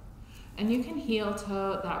wide. And you can heel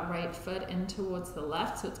toe that right foot in towards the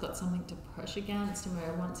left, so it's got something to push against, and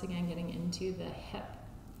we're once again getting into the hip.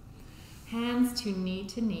 Hands to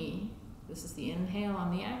knee. This is the inhale.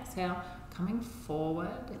 On the exhale, coming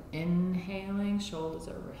forward, inhaling, shoulders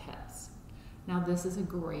over hips. Now this is a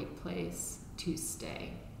great place to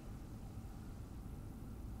stay.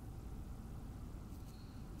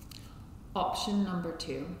 Option number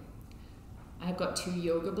 2. I've got 2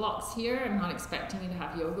 yoga blocks here. I'm not expecting you to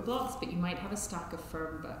have yoga blocks, but you might have a stack of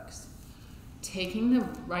firm books. Taking the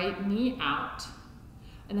right knee out,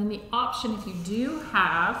 and then the option, if you do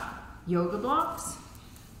have yoga blocks,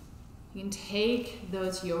 you can take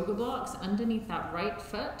those yoga blocks underneath that right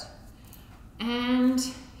foot, and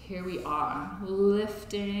here we are,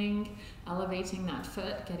 lifting, elevating that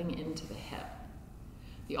foot, getting into the hip.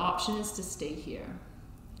 The option is to stay here.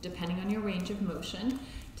 Depending on your range of motion,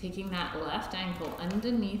 taking that left ankle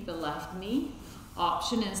underneath the left knee.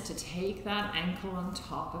 Option is to take that ankle on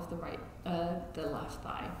top of the left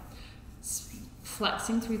thigh.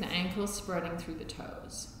 Flexing through the ankle, spreading through the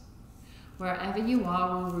toes. Wherever you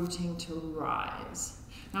are, we're rooting to rise.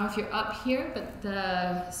 Now if you're up here but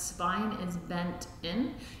the spine is bent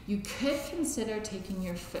in, you could consider taking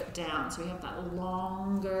your foot down so we have that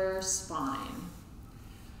longer spine.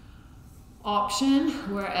 Option,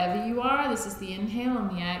 wherever you are, this is the inhale, and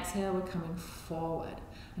the exhale, we're coming forward.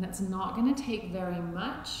 And it's not going to take very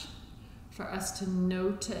much for us to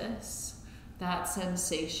notice that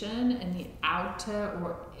sensation in the outer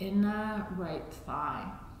or inner right thigh.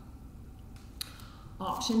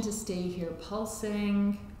 Option to stay here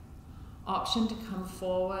pulsing. Option to come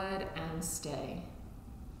forward and stay.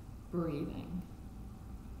 Breathing.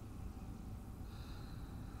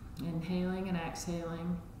 Inhaling and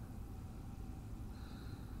exhaling.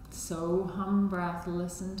 So hum breath,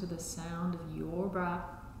 listen to the sound of your breath.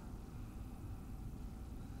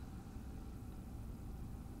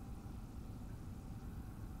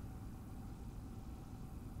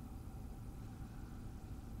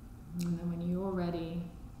 And then when you're ready,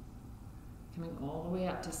 coming all the way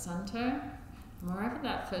up to center, and wherever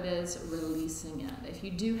that foot is, releasing it. If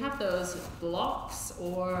you do have those blocks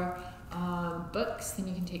or books, then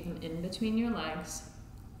you can take them in between your legs.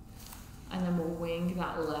 And then we'll wing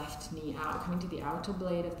that left knee out, coming to the outer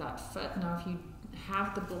blade of that foot. Now if you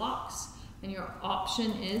have the blocks, then your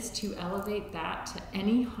option is to elevate that to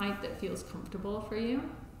any height that feels comfortable for you.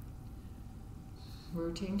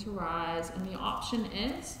 Rooting to rise. And the option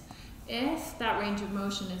is, if that range of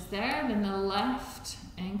motion is there, then the left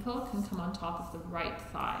ankle can come on top of the right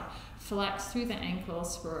thigh. Flex through the ankle,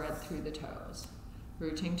 spread through the toes.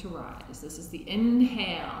 Rooting to rise. This is the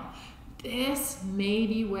inhale. This may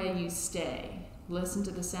be where you stay. Listen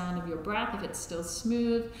to the sound of your breath if it's still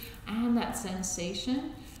smooth and that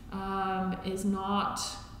sensation is not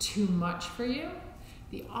too much for you.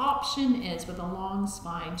 The option is, with a long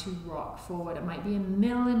spine, to rock forward. It might be a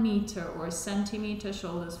millimeter or a centimeter,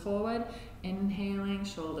 shoulders forward, inhaling,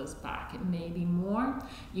 shoulders back. It may be more.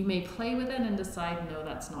 You may play with it and decide, no,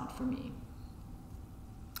 that's not for me.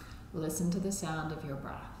 Listen to the sound of your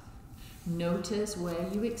breath. Notice where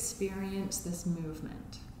you experience this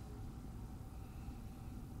movement.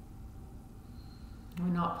 We're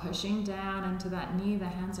not pushing down into that knee. The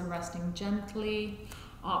hands are resting gently.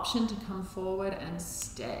 Option to come forward and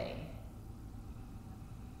stay.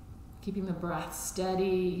 Keeping the breath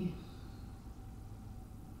steady.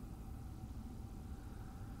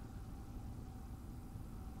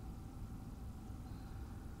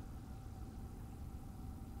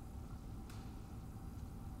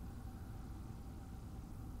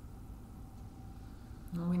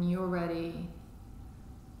 And when you're ready,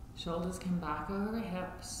 shoulders come back over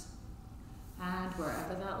hips, and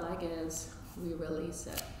wherever that leg is, we release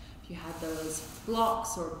it. If you had those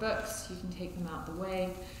blocks or books, you can take them out the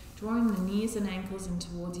way, drawing the knees and ankles in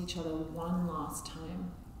towards each other one last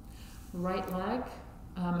time. Right leg,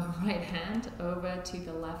 right hand over to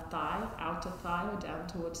the left thigh, outer thigh, or down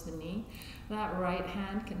towards the knee. That right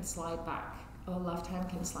hand can slide back, or left hand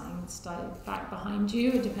can slide back behind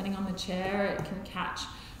you, depending on the chair. It can catch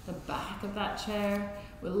the back of that chair.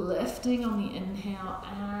 We're lifting on the inhale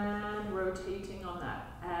and rotating on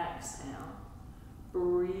that exhale.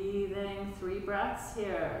 Breathing, 3 breaths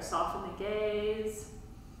here. Soften the gaze.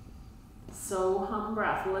 So hum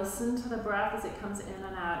breath. Listen to the breath as it comes in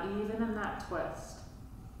and out, even in that twist.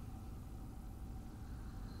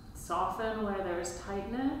 Soften where there is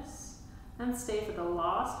tightness and stay for the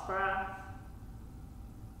last breath.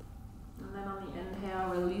 And then on the inhale,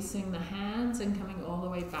 releasing the hands and coming all the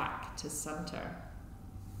way back to center.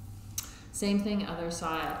 Same thing, other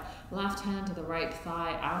side. Left hand to the right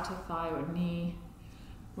thigh, outer thigh or knee.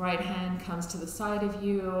 Right hand comes to the side of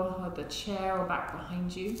you, or the chair, or back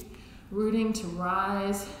behind you. Rooting to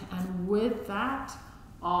rise, and with that,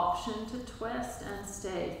 option to twist and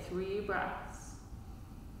stay. 3 breaths.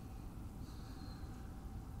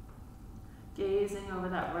 Gazing over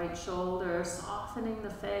that right shoulder, softening the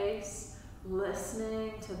face,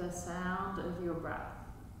 listening to the sound of your breath.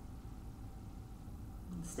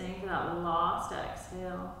 And staying for that last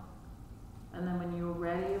exhale. And then when you're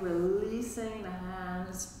ready, releasing the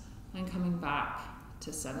hands and coming back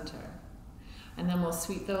to center. And then we'll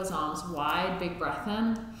sweep those arms wide, big breath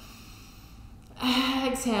in.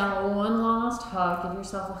 Exhale, one last hug. Give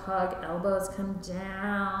yourself a hug, elbows come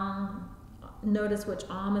down. Notice which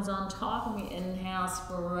arm is on top, and we inhale,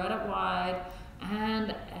 spread it wide,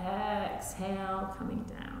 and exhale, coming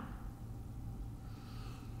down.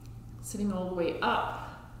 Sitting all the way up,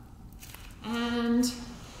 and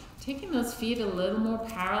taking those feet a little more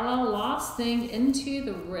parallel. Last thing, into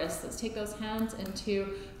the wrist. Let's take those hands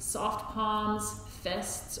into soft palms,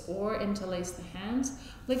 fists or interlace the hands.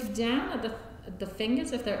 Look down at the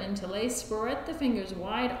fingers if they're interlaced. Spread the fingers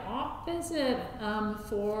wide, opposite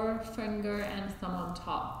forefinger and thumb on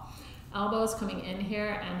top. Elbows coming in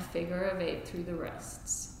here and figure of 8 through the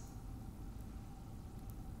wrists.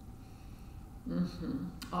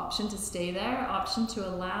 Option to stay there, option to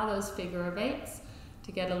allow those figure of 8s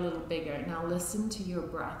to get a little bigger. Now listen to your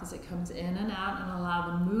breath as it comes in and out, and allow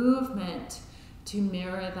the movement to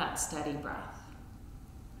mirror that steady breath.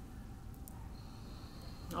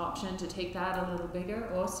 Option to take that a little bigger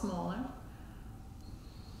or smaller.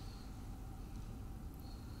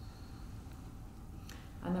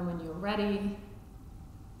 And then when you're ready,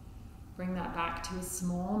 bring that back to a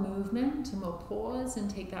small movement, and we'll pause and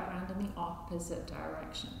take that round in the opposite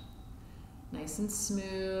direction. Nice and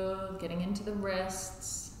smooth, getting into the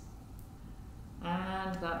wrists.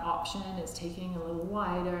 And that option is taking a little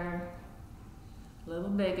wider, a little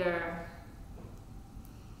bigger.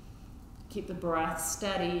 Keep the breath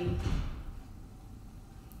steady.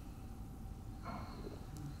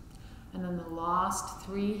 And then the last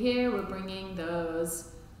 3 here, we're bringing those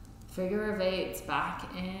figure of 8s back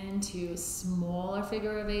into smaller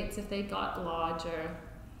figure of 8s if they got larger.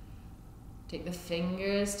 Take the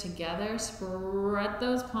fingers together, spread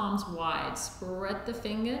those palms wide, spread the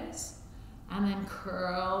fingers, and then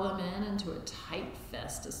curl them in into a tight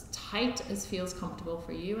fist, as tight as feels comfortable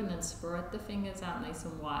for you, and then spread the fingers out nice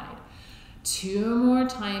and wide. 2 more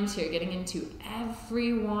times here, getting into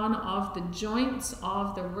every one of the joints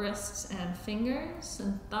of the wrists and fingers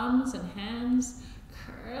and thumbs and hands,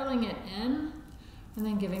 curling it in, and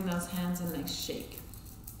then giving those hands a nice shake.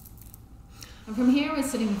 And from here, we're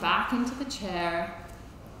sitting back into the chair,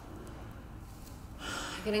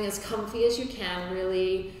 getting as comfy as you can,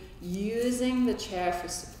 really using the chair for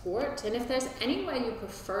support. And if there's any way you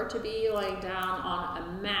prefer to be lying down on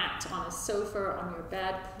a mat, on a sofa, on your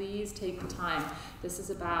bed, please take the time. This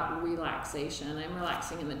is about relaxation. I'm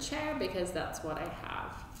relaxing in the chair because that's what I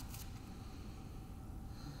have.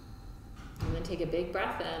 And then take a big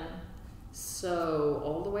breath in. So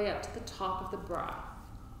all the way up to the top of the breath.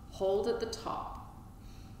 Hold at the top.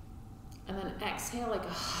 And then exhale like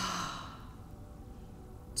a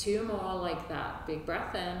 2 more like that. Big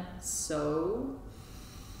breath in. So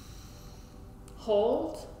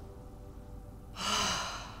hold.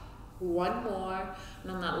 1 more.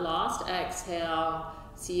 And on that last exhale,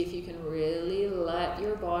 see if you can really let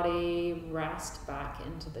your body rest back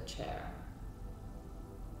into the chair.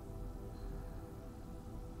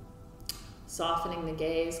 Softening the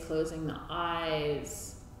gaze, closing the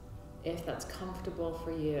eyes, if that's comfortable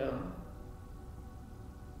for you.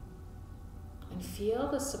 And feel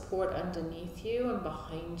the support underneath you and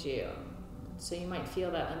behind you. So you might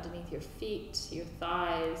feel that underneath your feet, your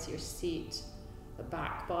thighs, your seat, the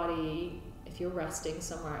back body. If you're resting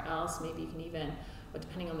somewhere else, maybe you can even, but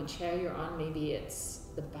depending on the chair you're on, maybe it's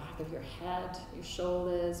the back of your head, your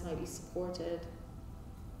shoulders might be supported.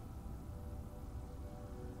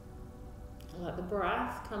 And let the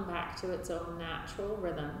breath come back to its own natural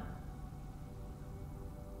rhythm.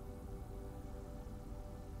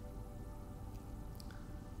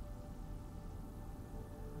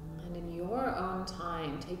 And in your own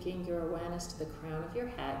time, taking your awareness to the crown of your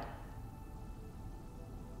head,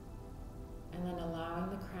 and then allowing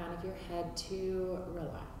the crown of your head to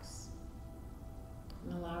relax.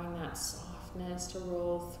 And allowing that softness to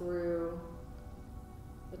roll through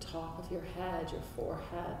the top of your head, your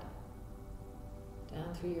forehead,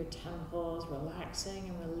 down through your temples, relaxing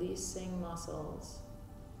and releasing muscles.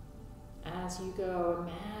 As you go,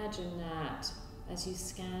 imagine that as you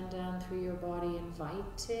scan down through your body,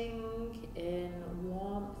 inviting in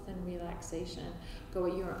warmth and relaxation. Go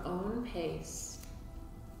at your own pace,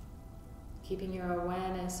 keeping your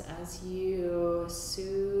awareness as you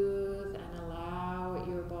soothe and allow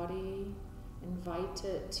your body, invite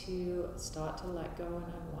it to start to let go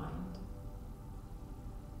and unwind.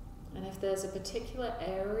 And if there's a particular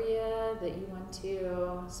area that you want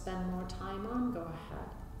to spend more time on, go ahead.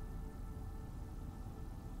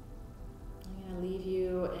 I'm going to leave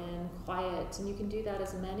you in quiet, and you can do that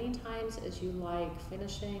as many times as you like,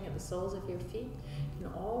 finishing at the soles of your feet. You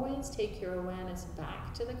can always take your awareness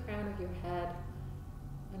back to the crown of your head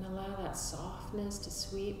and allow that softness to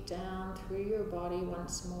sweep down through your body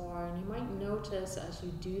once more. And you might notice as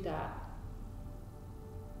you do that,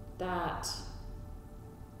 that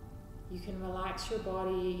you can relax your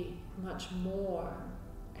body much more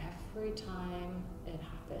every time it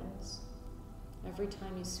happens. Every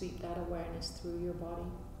time you sweep that awareness through your body.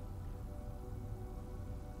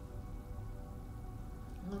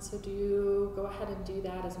 And so go ahead and do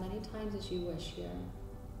that as many times as you wish here.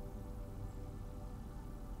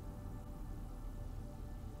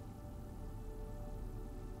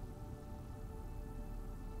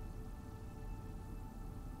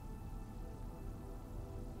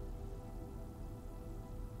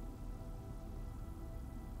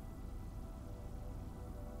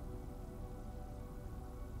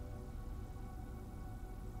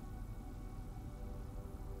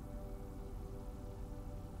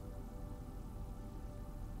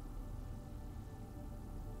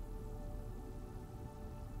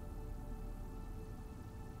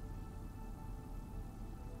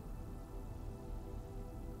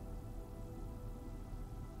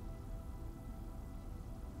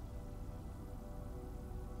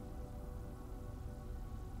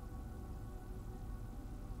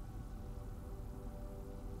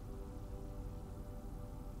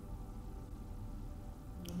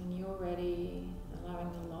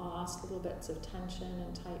 pockets of tension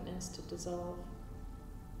and tightness to dissolve.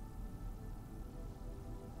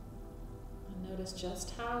 And notice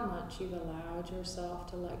just how much you've allowed yourself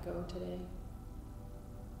to let go today.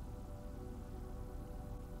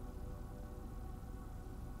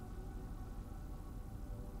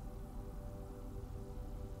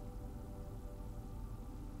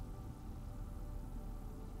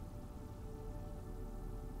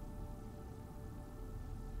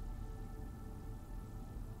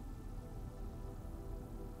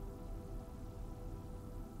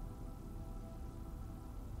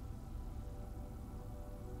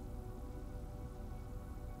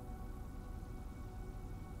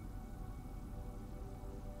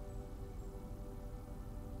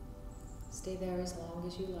 Stay there as long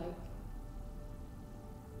as you like.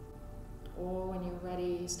 Or when you're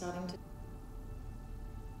ready, starting to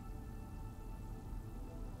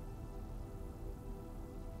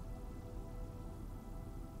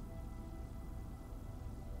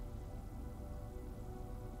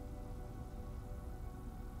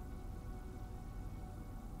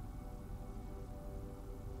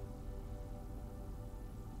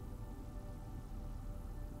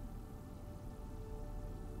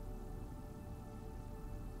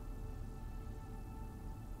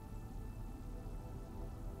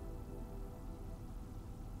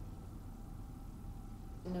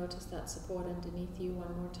notice that support underneath you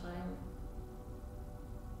one more time.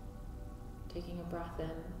 Taking a breath in.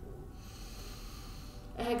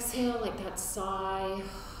 Exhale like that sigh.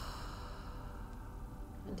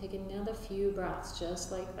 And take another few breaths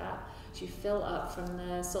just like that. As you fill up from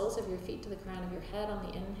the soles of your feet to the crown of your head on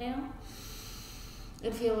the inhale.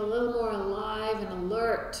 And feel a little more alive and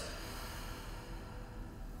alert.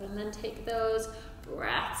 And then take those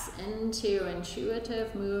breaths into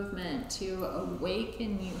intuitive movement to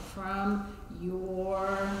awaken you from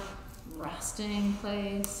your resting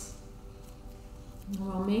place. And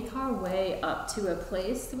we'll make our way up to a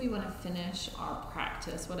place that we want to finish our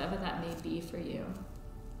practice, whatever that may be for you.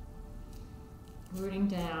 Rooting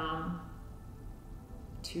down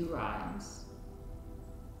to rise.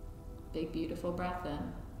 Big, beautiful breath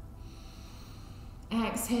in.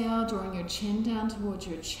 Exhale, drawing your chin down towards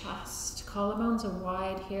your chest. Collarbones are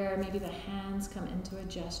wide here. Maybe the hands come into a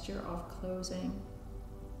gesture of closing.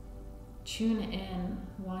 Tune in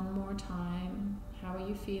one more time. How are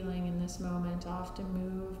you feeling in this moment after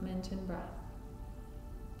movement and breath?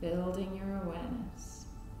 Building your awareness.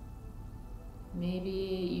 Maybe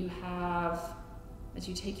you have, as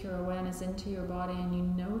you take your awareness into your body and you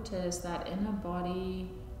notice that inner body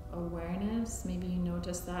awareness, maybe you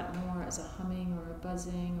notice that more as a humming or a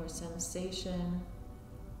buzzing or sensation.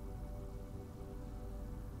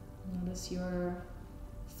 Notice your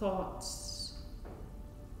thoughts,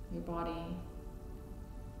 your body,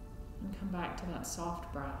 and come back to that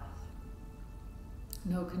soft breath.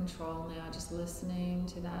 No control now, just listening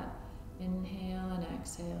to that inhale and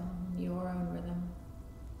exhale in your own rhythm.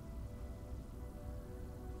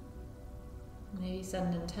 Maybe set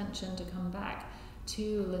an intention to come back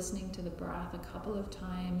to listening to the breath a couple of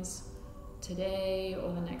times today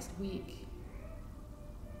or the next week.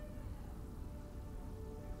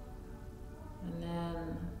 And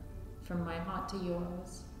then from my heart to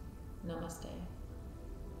yours, namaste.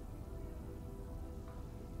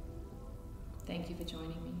 Thank you for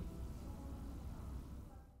joining me.